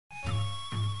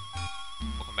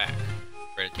back.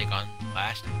 We're gonna take on the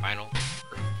last and final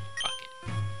bucket.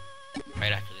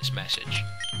 Right after this message,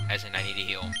 as in I need to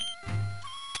heal.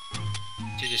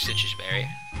 Choose a Stitches Berry.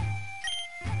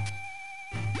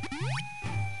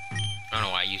 I don't know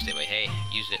why I used it, but hey,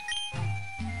 use it.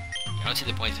 I don't see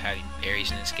the point of having berries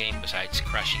in this game besides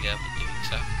crushing them and doing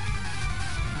stuff.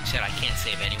 I said I can't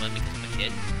save anyone because I'm a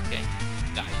kid. Okay,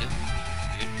 got to.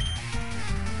 Dude.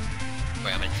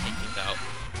 Wait, I'm gonna take these out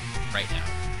right now.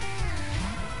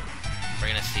 We're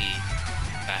gonna see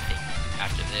that thing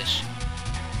after this.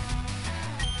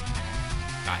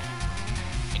 Got you.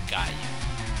 I got you.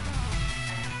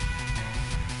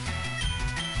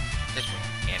 That's more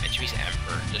damage. He's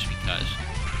Emperor just because.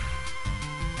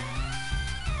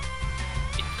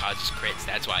 Causes crits,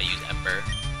 that's why I use Ember.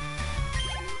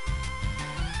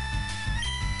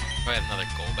 Probably have another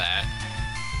Golbat.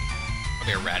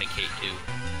 Probably Eradicate too.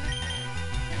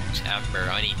 Use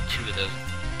Ember, I need 2 of those to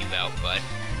you out, but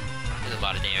there's a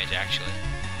lot of damage actually.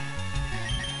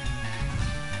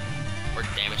 More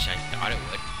damage than I thought it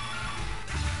would.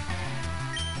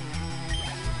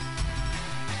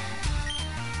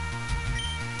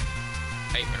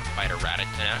 Right, we're gonna fight a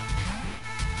Rattata now.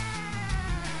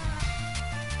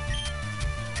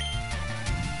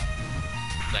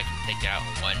 I can take it out in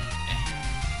one.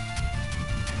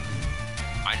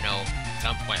 I know at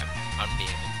some point I'm gonna be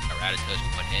able to Rattata in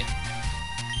one hit.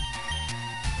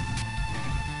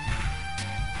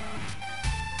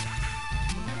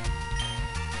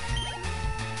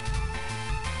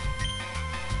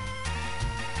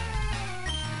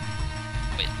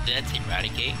 Wait, that's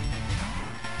Eradicate?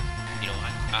 You know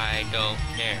what? I don't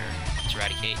care. It's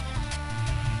Eradicate.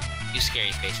 Use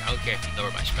Scary Face. I don't care if you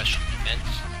lower my special defense.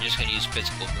 I'm just gonna use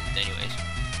physical moves anyways.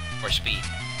 Or speed.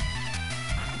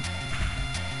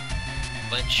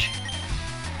 Flinch.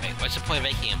 Wait, what's the point of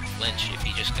making him flinch if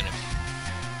he's just gonna...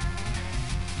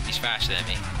 He's faster than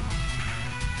me.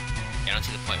 Yeah, I don't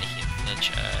see the point of making him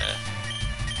flinch.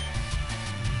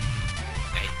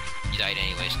 Okay, you died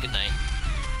anyways. Good night.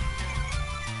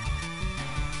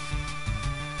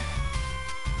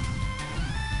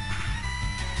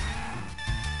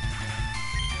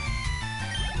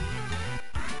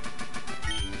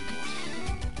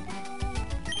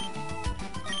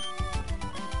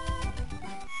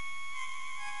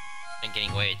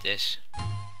 Getting away with this.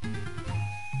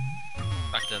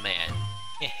 Back to the man.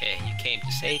 You came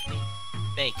to save me?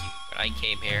 Thank you, but I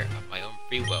came here of my own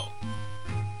free will.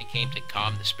 I came to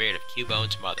calm the spirit of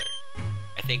Cubone's mother.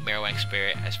 I think Marowak's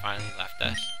spirit has finally left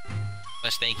us.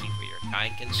 Must thank you for your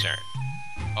kind concern.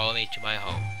 Follow me to my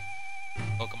home.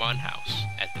 Pokemon house,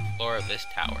 at the floor of this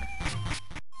tower.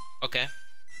 Okay.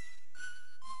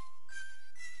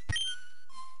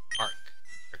 Mark.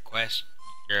 Request.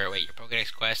 Your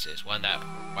Pokédex quest is one that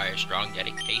requires strong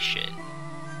dedication.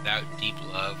 Without deep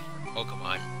love for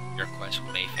Pokemon, your quest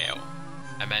may fail.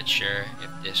 I'm not sure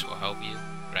if this will help you,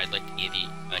 but I'd like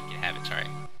to have it, sorry.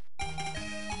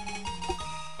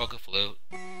 Pokeflute.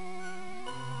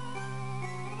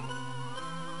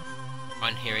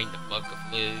 On hearing the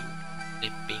Pokeflute,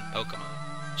 sleeping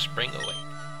Pokemon, spring awake.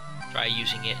 Try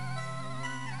using it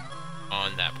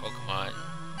on that Pokemon,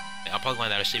 a Pokemon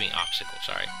that was sleeping obstacle,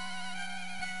 sorry.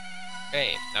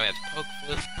 Okay, now we have the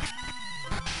Pokeflute.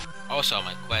 Also on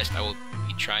my quest, I will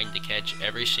be trying to catch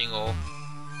every single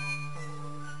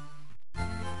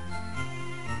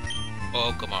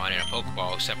Pokemon in a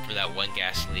Pokeball except for that one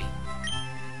Ghastly.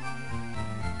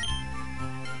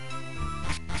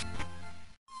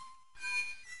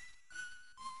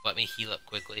 Let me heal up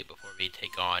quickly before we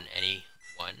take on any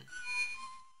one.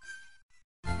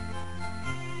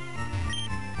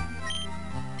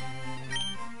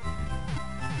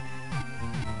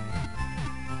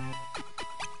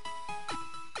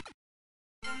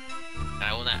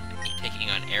 I will not be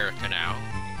taking on Erica now.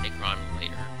 Take her on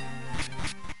later.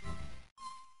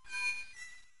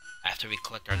 After we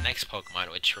collect our next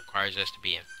Pokemon, which requires us to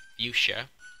be in Fuchsia.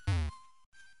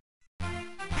 I'm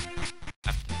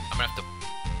gonna have to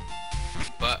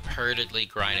butt-hurtedly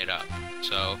grind it up.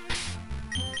 So,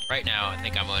 right now, I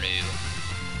think I'm gonna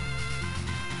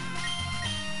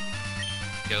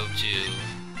go to...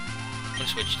 I'm gonna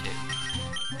switch to...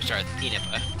 We'll start with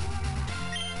Peanippa.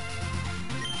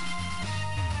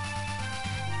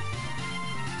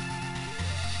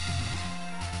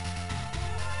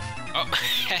 Oh,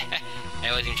 I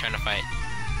wasn't even trying to fight.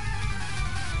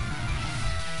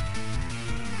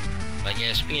 But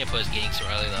yeah, Peanippa is getting some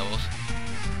early levels.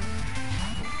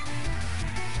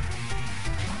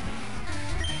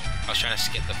 I was trying to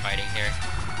skip the fighting here.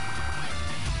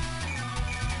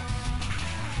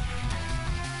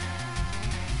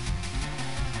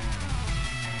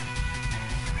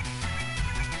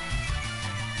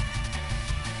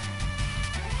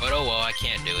 But oh well, I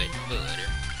can't do it. I'll do it later.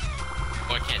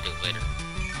 Or I can't do it later.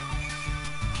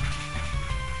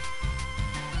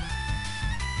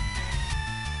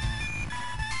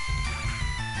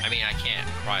 I mean, I can't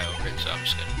cry over it, so I'm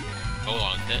just gonna go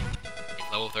along with it.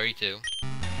 It's level 32.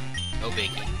 No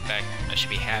biggie. In fact, I should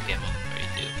be happy I'm level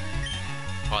 32.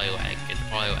 Poliwag. Get the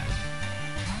Poliwag.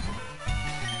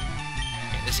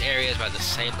 Okay, this area is about the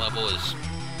same level as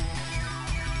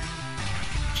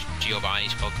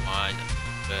Giovanni's Pokemon,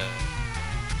 the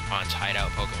Mon's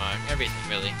hideout Pokemon, everything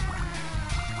really.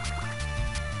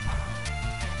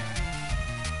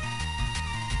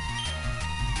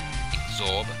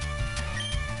 Absorb.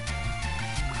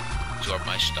 Absorb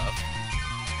my stuff.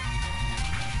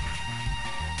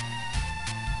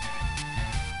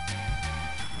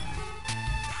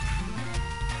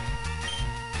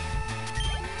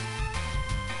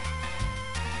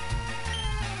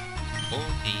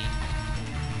 Goldeen.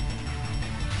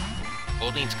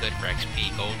 Goldeen's good for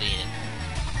XP. Goldeen and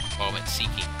Moment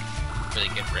Seeking. Really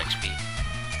good for XP.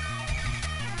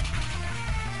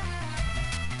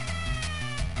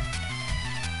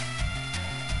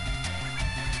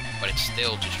 But it's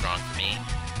still too strong for me.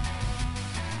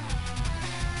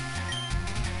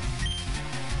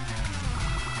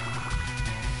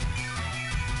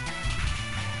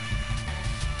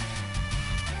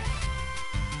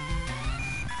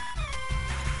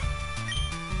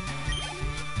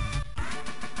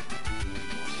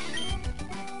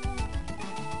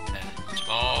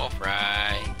 Small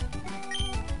fry.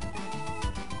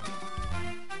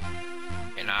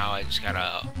 And now I just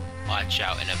gotta watch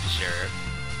out and observe.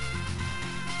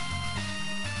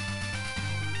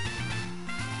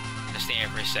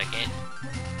 Stand for a second.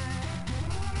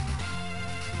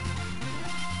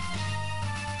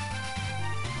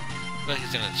 I feel like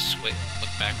he's gonna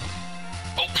look back.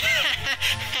 Oh!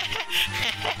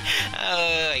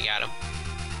 Oh, I got him.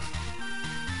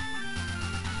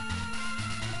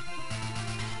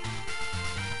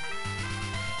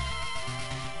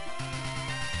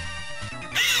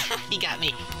 He got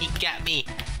me. He got me.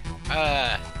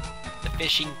 The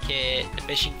fishing kit, the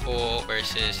fishing pole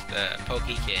versus the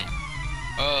Poke kit.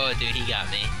 Oh, dude, he got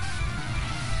me.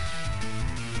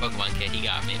 Pokemon kid, he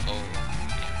got me. Oh,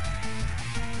 yeah.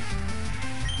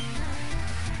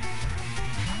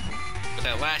 But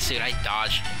that last dude, I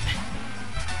dodged him.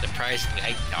 Surprisingly,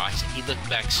 I dodged him. He looked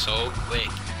back so quick.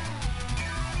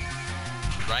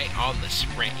 Right on the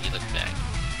sprint, he looked back.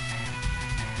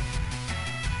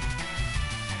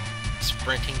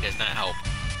 Sprinting does not help.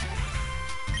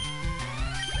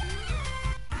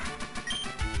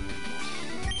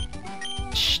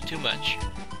 Too much.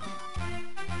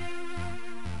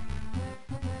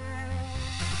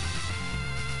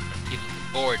 Keep looking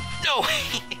forward. No!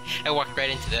 I walked right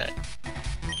into that.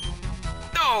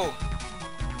 No!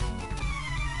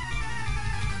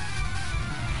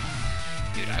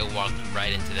 Dude, I walked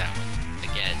right into that one.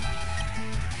 Again.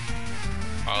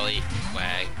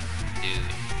 Poliwag.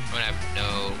 Dude. I'm gonna have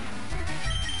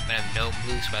no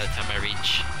boost by the time I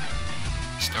reach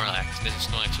Snorlax. There's a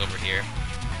Snorlax over here.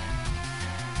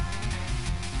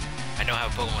 I don't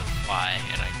have a Pokemon Fly,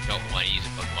 and I don't want to use a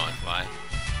Pokemon Fly.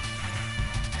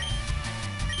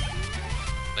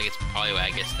 Like, it's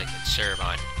Poliwag gets to conserve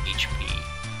on HP.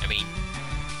 I mean,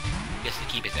 he gets to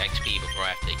keep his XP before I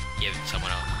have to give it to someone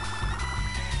else.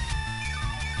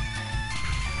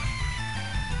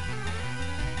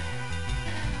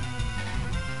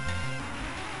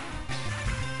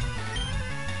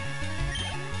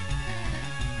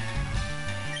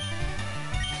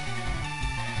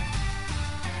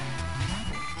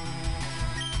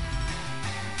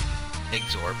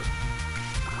 Absorb.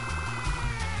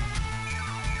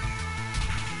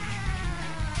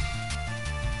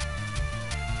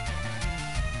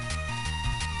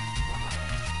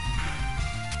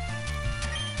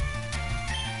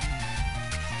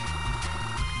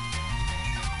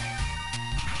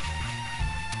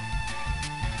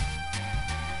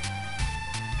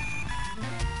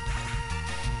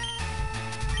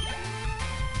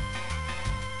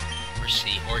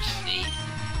 Or C.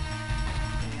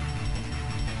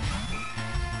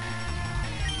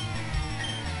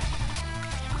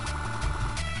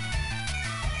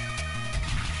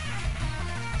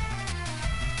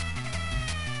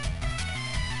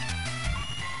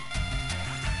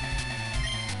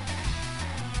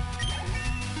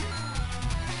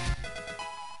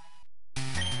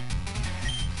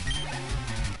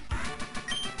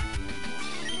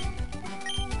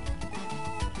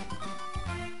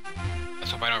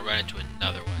 So if I don't run into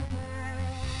another one.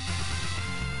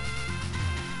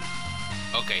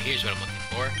 Okay, here's what I'm looking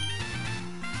for.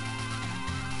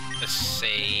 Let's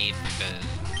save because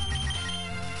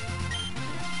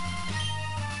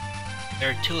There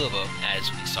are two of them,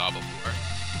 as we saw before.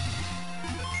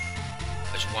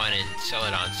 There's one in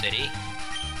Celadon City.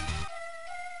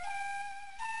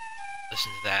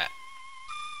 Listen to that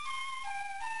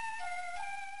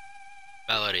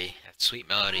melody, that sweet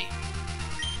melody.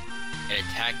 It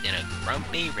attacked in a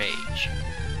grumpy rage.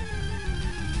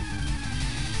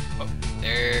 Oh,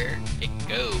 there it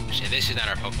goes. And this is not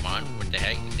our Pokemon. What the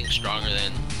heck? This thing's stronger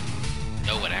than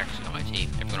no one actually on my team.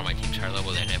 Everyone on my team's higher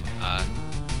level than him.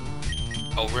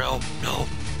 Oh, no,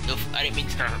 I didn't mean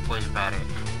to start recording about it.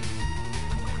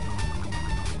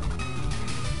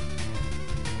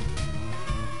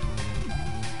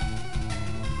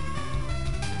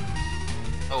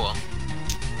 Oh well.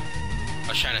 I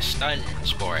was trying to stun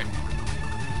Spore it.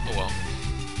 Oh well.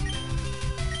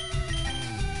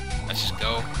 Let's just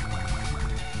go.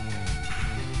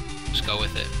 Just go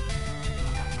with it.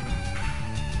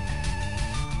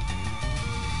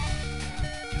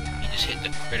 He just hit the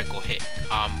critical hit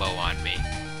combo on me.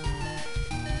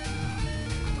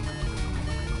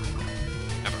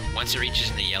 Remember, once it reaches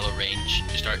in the yellow range,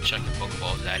 just start chucking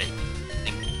Pokeballs at it.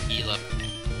 Then heal up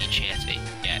any chance it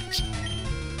gets.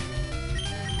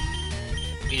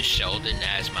 Use Sheldon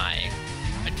as my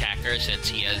attacker since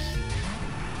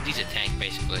he's a tank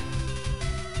basically.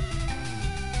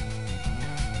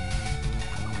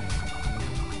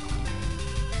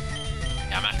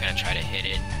 Yeah, I'm not gonna try to hit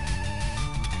it.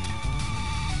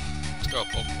 Let's throw a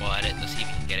Pokeball at it. Let's see if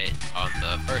we can get it on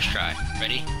the first try.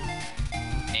 Ready?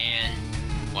 And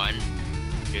 1,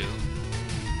 2,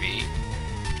 3.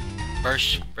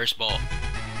 First ball.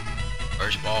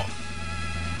 First ball.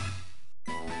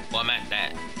 Well, I'm not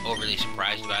that overly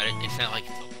surprised about it. It's not like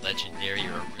it's a legendary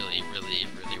or a really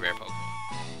rare Pokemon.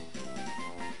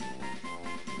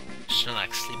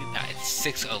 Snorlax Sleepy Powder. It's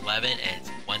 6'11" and it's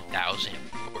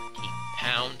 1,014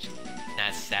 pounds. It's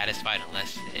not satisfied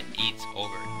unless it eats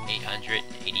over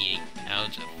 888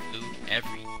 pounds of food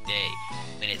every day.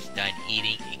 When it's done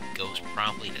eating, it goes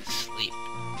promptly to sleep.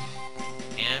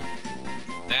 And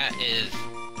that is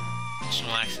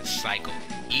Snorlax's cycle.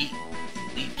 Eat,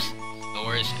 sleeps,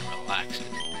 snores, and relaxes.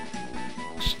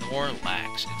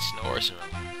 Snorlax and snores and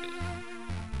relaxes.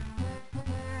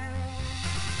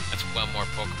 That's one more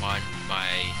Pokemon in my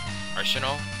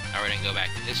arsenal. Now we're gonna go back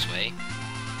this way.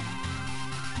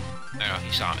 No,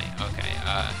 he saw me. Okay,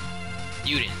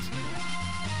 Udins.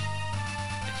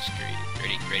 It's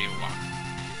ready to walk.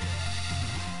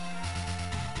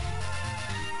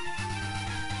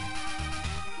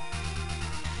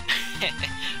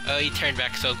 Oh, he turned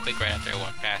back so quick right after I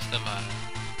walked past him.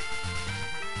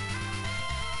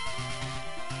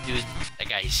 Dude, that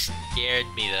guy scared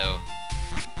me though.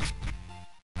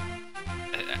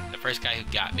 The first guy who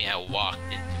got me, I walked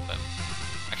into him.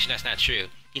 Actually, that's not true.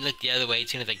 He looked the other way as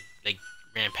soon as I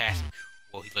ran past him.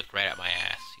 Well, he looked right at my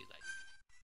ass. He's like,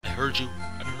 I heard you.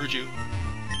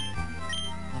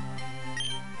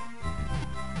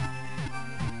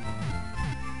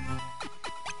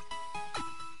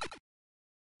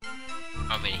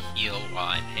 I'm gonna heal while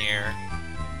I'm here.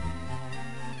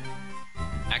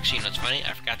 Actually, you know what's funny?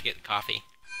 I forgot to get the coffee.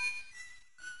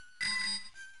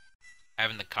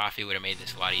 Having the coffee would have made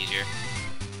this a lot easier.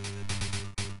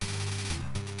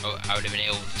 Oh, I would have been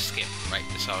able to skip right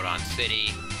to Celadon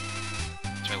City.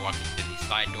 So I walked into these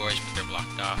side doors, but they're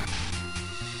blocked off.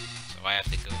 So I have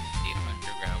to go to the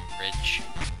underground bridge.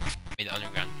 I mean, the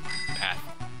underground path.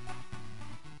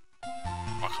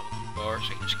 Walk on the floor,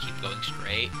 so I can just keep going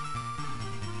straight.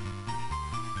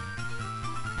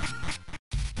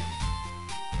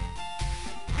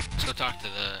 Let's go talk to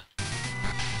the...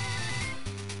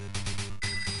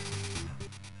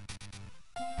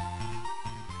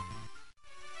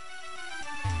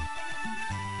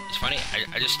 It's funny,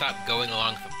 I just stopped going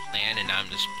along with the plan and now I'm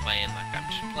just playing like I'm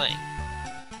just playing.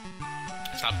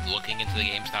 I stopped looking into the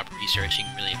game, stopped researching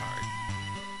really hard.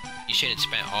 You shouldn't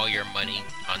spend all your money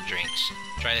on drinks.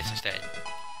 Try this instead.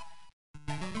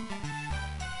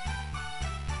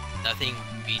 Nothing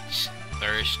beats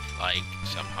thirst like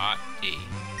some hot tea.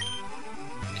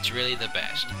 It's really the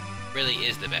best. Really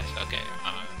is the best. Okay,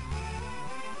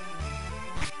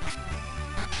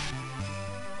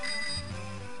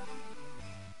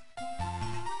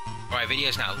 my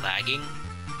video's not lagging.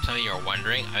 Some of you are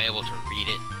wondering. I'm able to read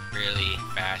it really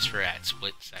fast for at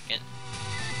split second.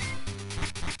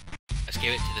 Let's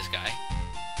give it to this guy.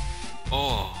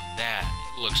 Oh, that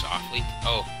looks awfully...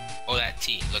 Oh, that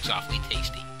tea looks awfully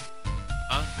tasty.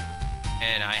 Huh?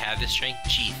 And I have this drink?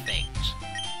 Gee, thanks.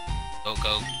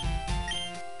 Go.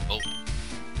 Oh.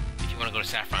 If you want to go to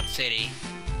Saffron City,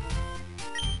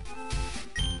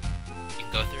 you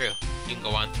can go through. You can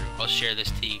go on through. I'll share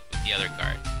this tea with the other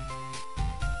guards.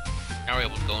 Now we're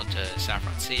able to go into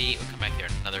Saffron City. We'll come back there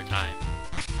another time.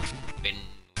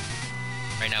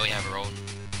 Right now we have our own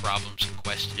problems and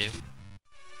quests to do.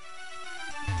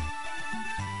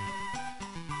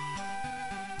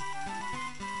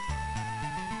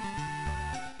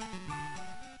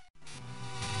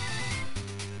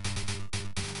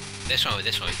 This one we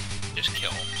just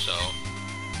kill, so...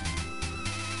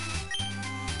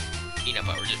 Peanut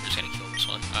butter, we're just gonna kill this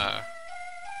one.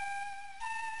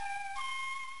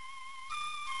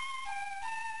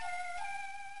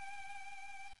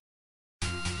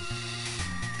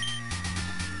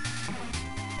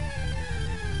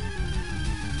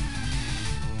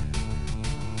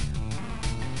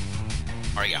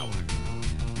 Already got one.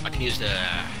 I can use the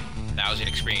 1,000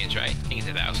 experience, right? I think it's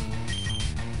 1,000.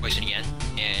 Poison again,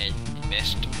 and it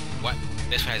missed. What?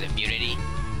 This one has immunity?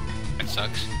 That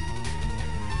sucks.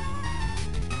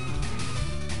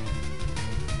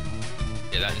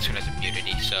 Yeah, this one has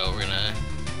immunity, so we're gonna...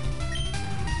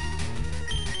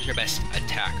 Who's your best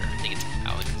attacker? I think it's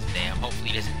Alex. Damn, hopefully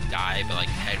he doesn't die by like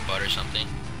headbutt or something.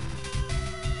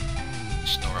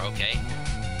 Snore, okay.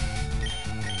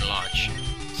 Launch.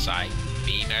 Side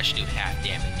beam, I should do half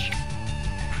damage.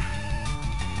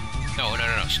 No.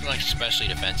 Snorlax is especially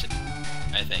defensive,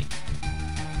 I think.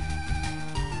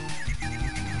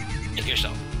 Hit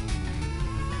yourself.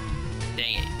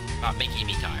 Dang it. Stop making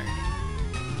me tired.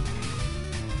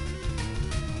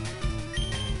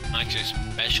 Snorlax is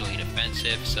especially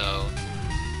defensive, so...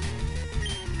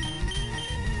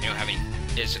 You don't have any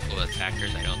physical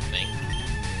attackers, I don't think.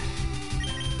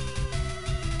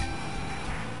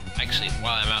 Actually,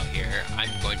 while I'm out here, I'm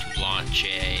going to launch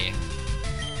a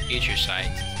future sight.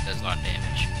 It does a lot of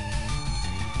damage.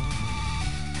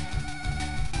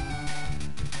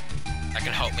 That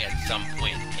can help me at some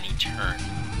point in any turn.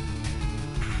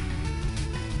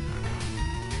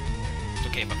 It's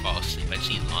okay if I fall asleep. I just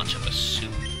need to launch up a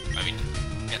soup. I mean,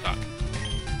 can't talk.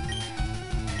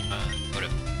 Go to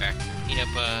back, clean up,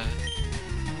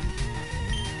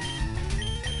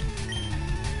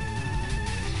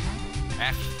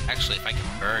 Actually, if I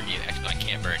can burn you... Actually, I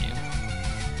can't burn you.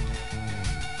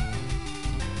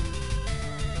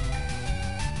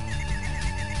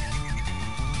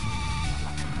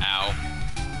 Ow.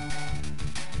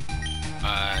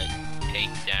 Take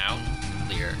down.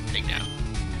 Clear. Take down.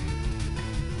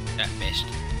 That missed.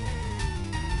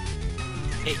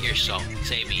 Hit yourself.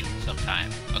 Save me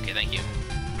sometime. Okay, thank you.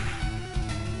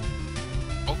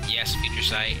 Oh, yes, future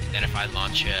sight. Then if I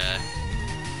launch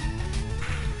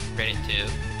credit too.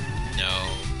 No.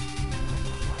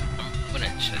 I'm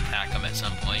gonna just attack him at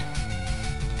some point.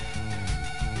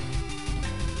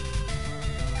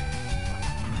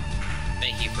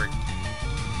 Thank you for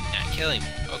not killing me.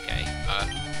 Okay.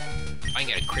 If I can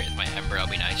get a crit with my Ember,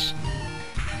 that'll be nice.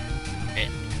 Crit.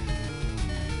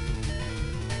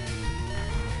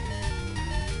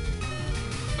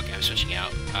 Okay, I'm switching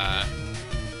out.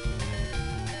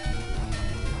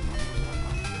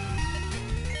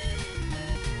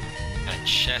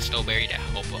 Chesto berry to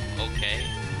help him. Okay.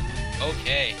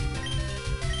 Okay.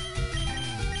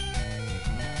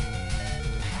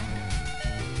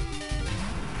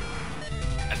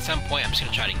 At some point, I'm just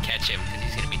gonna try to catch him because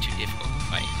he's gonna be too difficult to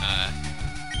fight.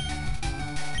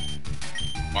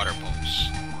 Water pulse.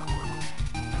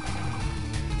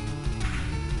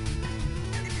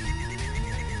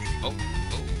 Oh,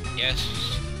 yes.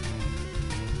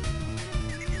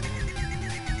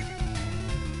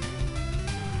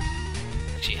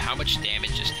 How much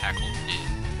damage does tackle do?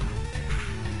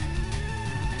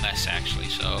 Less, actually,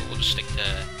 so we'll just stick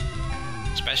to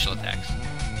special attacks.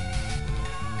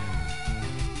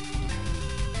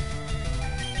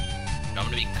 I'm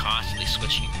going to be constantly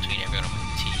switching between everyone on my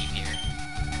team here.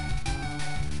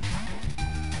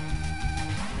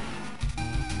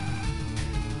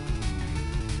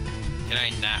 Can I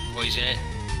not poison it?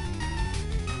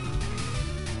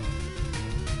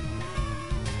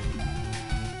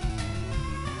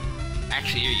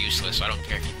 Actually, you're useless, so I don't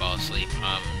care if you fall asleep.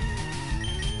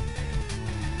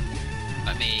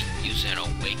 Let me use an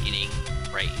awakening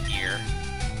right here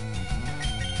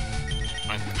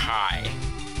on Kai.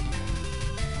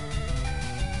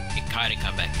 Get Kai to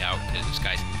come back out because this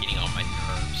guy's getting on my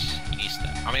nerves. He needs to.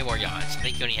 How many more yawns? I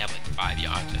think you only have like 5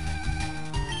 yawns.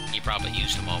 You probably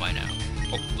used them all by now.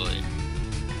 Oh, good.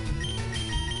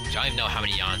 So I don't even know how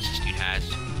many yawns this dude has.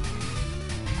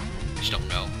 Just don't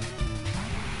know.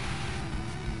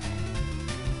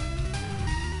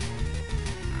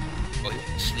 Oh, he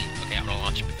went to sleep. Okay, I'm gonna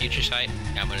launch a future sight.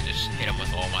 I'm gonna just hit him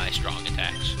with all my strong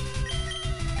attacks.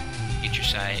 Future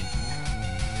sight.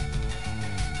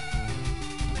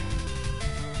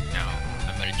 Now,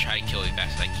 I'm gonna try to kill you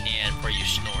fast as I can before you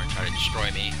snore and try to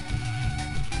destroy me.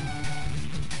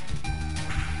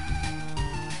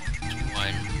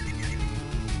 One.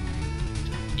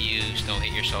 Fuse, don't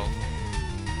hit yourself.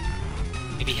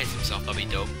 If he hits himself, that'll be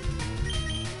dope.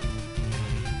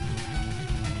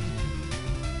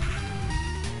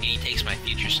 And he takes my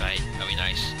future sight, that'll be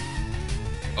nice.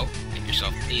 Oh, hit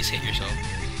yourself, please hit yourself.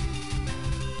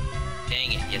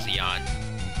 Dang it, he has a yawn.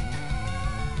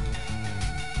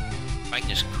 If I can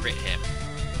just crit him.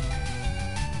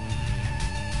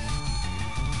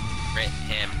 Crit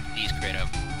him, please crit him.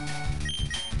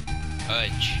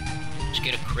 Fudge. Just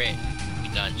get a crit. Be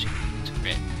done, just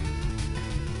crit.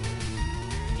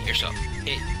 Hit yourself.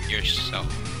 Hit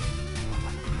yourself.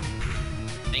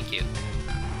 Thank you.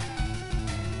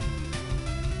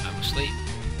 I'm asleep.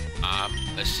 I'm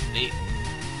asleep.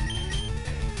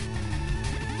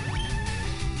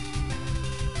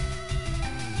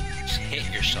 Just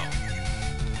hit yourself.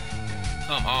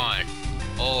 Come on.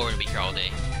 Oh, we're gonna be here all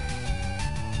day.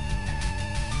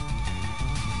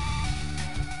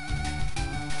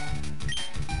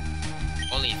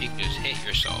 Only if you can just hit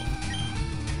yourself.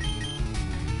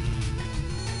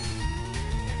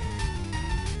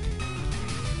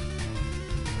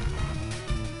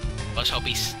 Let's hope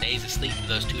he stays asleep for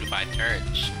those 2 to 5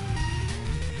 turns.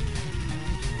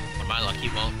 With my luck, he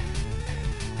won't.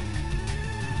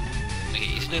 Okay,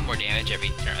 he's doing more damage every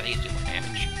turn. I think he's doing more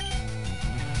damage.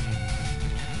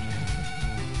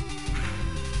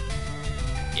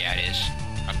 Yeah, it is.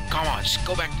 Come on, just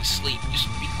go back to sleep. Just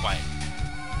be quiet.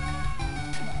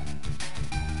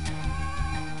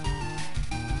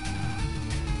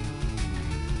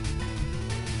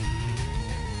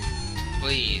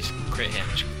 Please, crit him,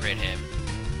 just crit him.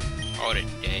 All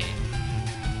day.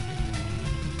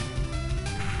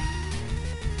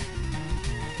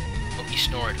 Oh, he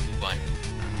snored. We won.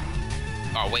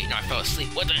 Oh, wait, no, I fell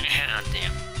asleep. What the hell?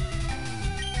 Damn.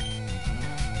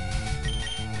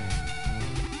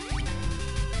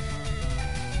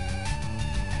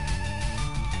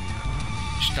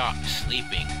 Stop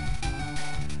sleeping.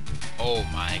 Oh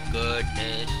my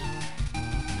goodness.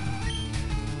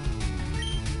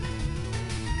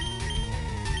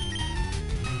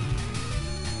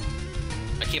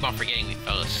 I keep on forgetting we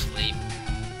fell asleep.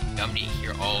 Gummy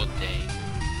here all day.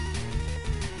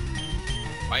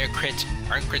 Why are crits?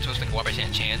 Aren't crits supposed to like a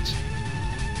 1% chance?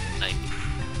 Like,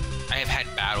 I have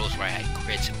had battles where I had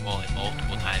crits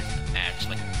multiple times in the match,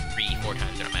 like 3-4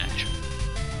 times in a match.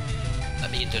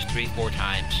 Let me get those 3-4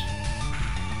 times.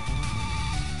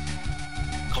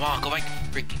 Come on, go back to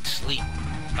freaking sleep.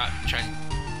 Stop trying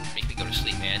to make me go to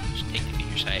sleep, man. Just take the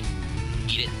future sight.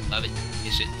 Eat it, love it,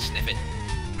 kiss it, sniff it.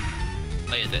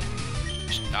 Play with it.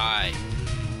 Just die.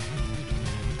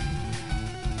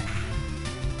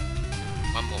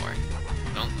 One more.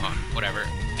 No, whatever.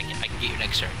 I can get you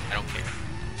next turn. I don't care.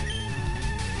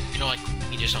 You know, like,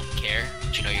 you just don't care,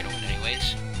 but you know you're gonna win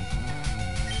anyways.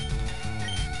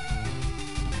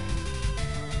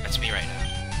 That's me right now.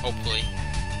 Hopefully.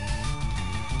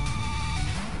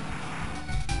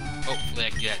 Hopefully I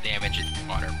can do that damage in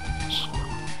water balls.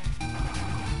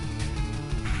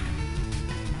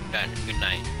 Done. Good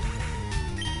night.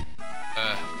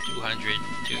 200,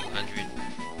 200,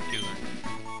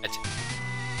 200. That's it.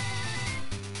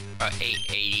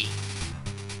 880.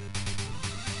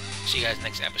 See you guys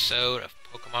next episode of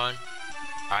Pokemon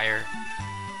FireRed.